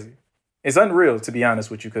 it's crazy. It's unreal, to be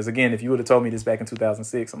honest with you. Because again, if you would have told me this back in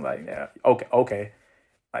 2006, I'm like, yeah, okay.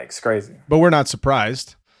 Like, it's crazy. But we're not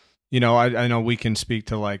surprised. You know, I know we can speak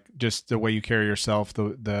to like just the way you carry yourself,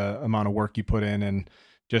 the amount of work you put in, and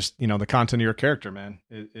just, you know, the content of your character, man.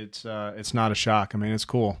 It's not a shock. I mean, it's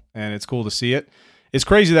cool, and it's cool to see it. It's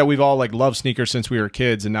crazy that we've all like loved sneakers since we were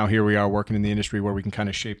kids, and now here we are working in the industry where we can kind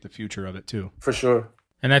of shape the future of it too. For sure.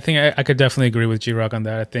 And I think I could definitely agree with G-Rock on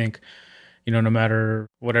that. I think, you know, no matter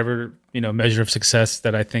whatever, you know, measure of success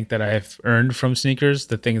that I think that I've earned from sneakers,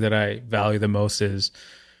 the thing that I value the most is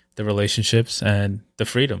the relationships and the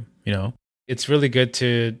freedom. You know, it's really good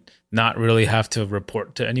to not really have to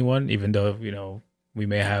report to anyone, even though, you know, we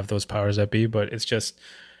may have those powers that be, but it's just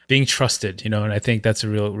being trusted, you know, and I think that's a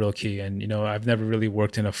real key. And, you know, I've never really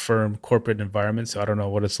worked in a firm corporate environment, so I don't know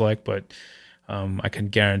what it's like, but I can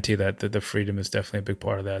guarantee that the freedom is definitely a big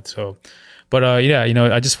part of that. So, but yeah, you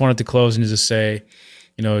know, I just wanted to close and just say,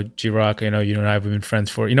 you know, G-Rock, you know, you and I have been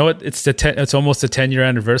friends for, you know what, it's almost the 10-year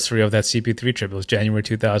anniversary of that CP3 trip. It was January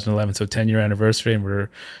 2011, so 10-year anniversary, and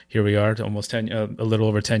here we are, almost 10, a little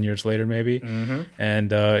over 10 years later, maybe. Mm-hmm.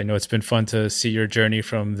 And you know, it's been fun to see your journey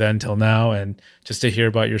from then till now, and just to hear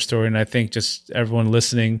about your story. And I think just everyone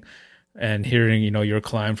listening and hearing, you know, your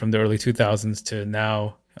climb from the early 2000s to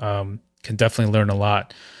now can definitely learn a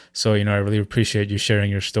lot. So, you know, I really appreciate you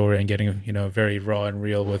sharing your story and getting, you know, very raw and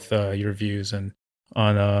real with your views and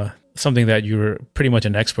on something that you're pretty much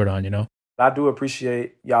an expert on, you know? I do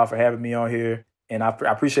appreciate y'all for having me on here. And I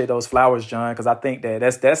appreciate those flowers, John, because I think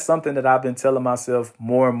that that's something that I've been telling myself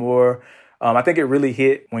more and more. I think it really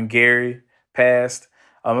hit when Gary passed.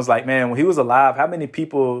 I was like, man, when he was alive, how many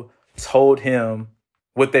people told him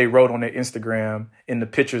what they wrote on their Instagram in the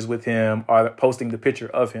pictures with him or posting the picture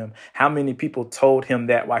of him? How many people told him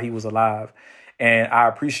that while he was alive? And I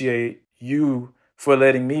appreciate you for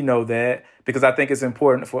letting me know that, because I think it's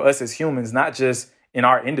important for us as humans, not just in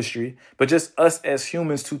our industry, but just us as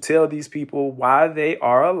humans, to tell these people why they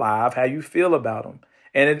are alive, how you feel about them.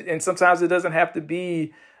 And sometimes it doesn't have to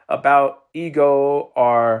be about ego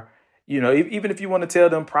or, you know, even if you want to tell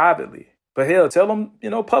them privately, but hell, tell them,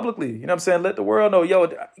 you know, publicly, you know what I'm saying? Let the world know,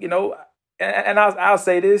 yo, you know, and I'll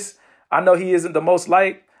say this. I know he isn't the most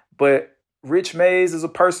liked, but Rich Mays is a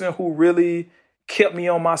person who really kept me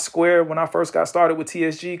on my square when I first got started with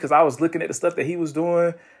TSG, because I was looking at the stuff that he was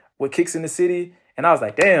doing with Kicks in the City, and I was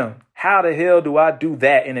like, damn, how the hell do I do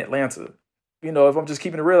that in Atlanta? You know, if I'm just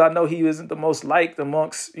keeping it real, I know he isn't the most liked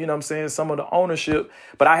amongst, you know what I'm saying, some of the ownership,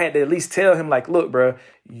 but I had to at least tell him, like, look, bro,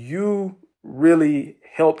 you really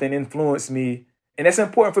helped and influenced me. And that's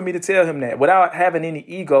important for me to tell him that without having any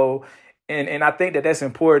ego. And I think that that's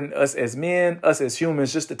important, us as men, us as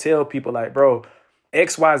humans, just to tell people like, bro,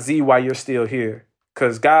 XYZ why you're still here.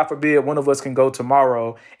 Because God forbid one of us can go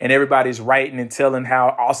tomorrow and everybody's writing and telling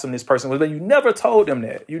how awesome this person was. But you never told them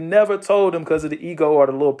that. You never told them because of the ego or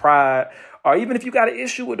the little pride, or even if you got an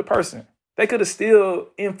issue with the person, they could have still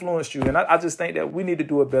influenced you. And I just think that we need to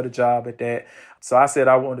do a better job at that. So I said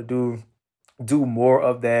I want to do more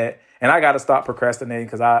of that. And I got to stop procrastinating,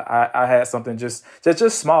 because I had something just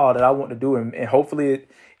small that I want to do. And hopefully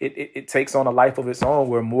it takes on a life of its own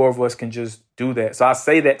where more of us can just do that. So I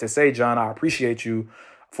say that to say, John, I appreciate you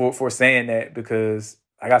for saying that, because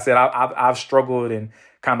like I said, I've struggled and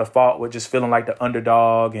kind of fought with just feeling like the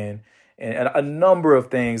underdog and a number of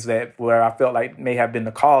things where I felt like may have been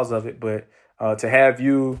the cause of it. But to have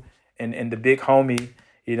you and the big homie,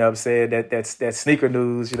 you know what I'm saying, that's sneaker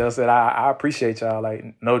news, you know what I'm saying, I appreciate y'all,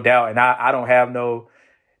 like, no doubt. And I don't have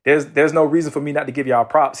there's no reason for me not to give y'all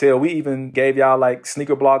props. Hell, we even gave y'all like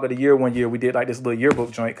Sneaker Blog of the Year one year. We did like this little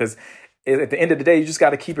yearbook joint, because at the end of the day, you just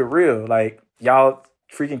got to keep it real. Like, y'all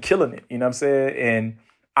freaking killing it, you know what I'm saying? And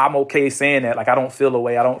I'm okay saying that. Like, I don't feel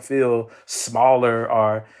away. I don't feel smaller,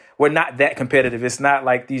 or we're not that competitive. It's not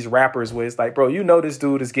like these rappers where it's like, bro, you know this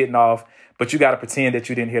dude is getting off, but you got to pretend that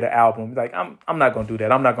you didn't hear the album. Like, I'm not going to do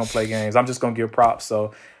that. I'm not going to play games. I'm just going to give props.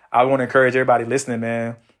 So I want to encourage everybody listening,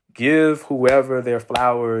 man. Give whoever their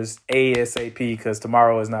flowers ASAP, because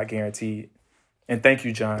tomorrow is not guaranteed. And thank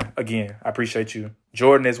you, John. Again, I appreciate you.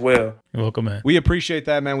 Jordan as well. You're welcome, man. We appreciate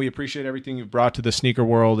that, man. We appreciate everything you've brought to the sneaker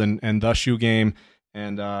world and the shoe game.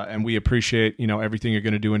 And we appreciate, everything you're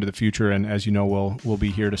going to do into the future. And as you know, we'll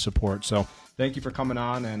be here to support. So thank you for coming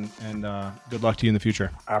on, and good luck to you in the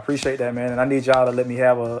future. I appreciate that, man. And I need y'all to let me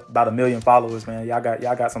have about 1 million followers, man. Y'all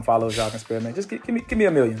got some followers y'all can spare, man. Just give me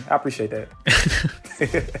 1 million. I appreciate that.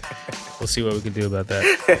 We'll see what we can do about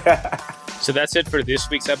that. So that's it for this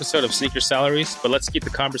week's episode of Sneaker Salaries, but let's keep the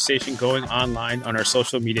conversation going online on our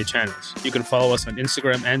social media channels. You can follow us on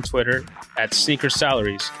Instagram and Twitter at Sneaker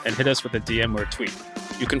Salaries and hit us with a DM or a tweet.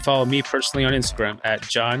 You can follow me personally on Instagram at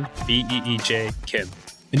John BEEJ Kim.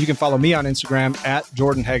 And you can follow me on Instagram at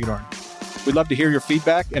Jordan Hagedorn. We'd love to hear your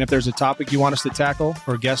feedback, and if there's a topic you want us to tackle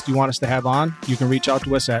or a guest you want us to have on, you can reach out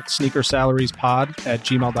to us at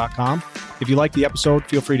sneakersalariespod@gmail.com. If you like the episode,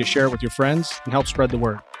 feel free to share it with your friends and help spread the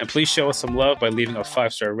word. And please show us some love by leaving a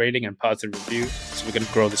 5-star rating and positive review so we can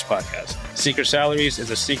grow this podcast. Sneaker Salaries is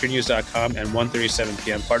a sneakernews.com and 1:37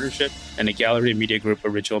 p.m. partnership and a Gallery Media Group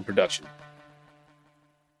original production.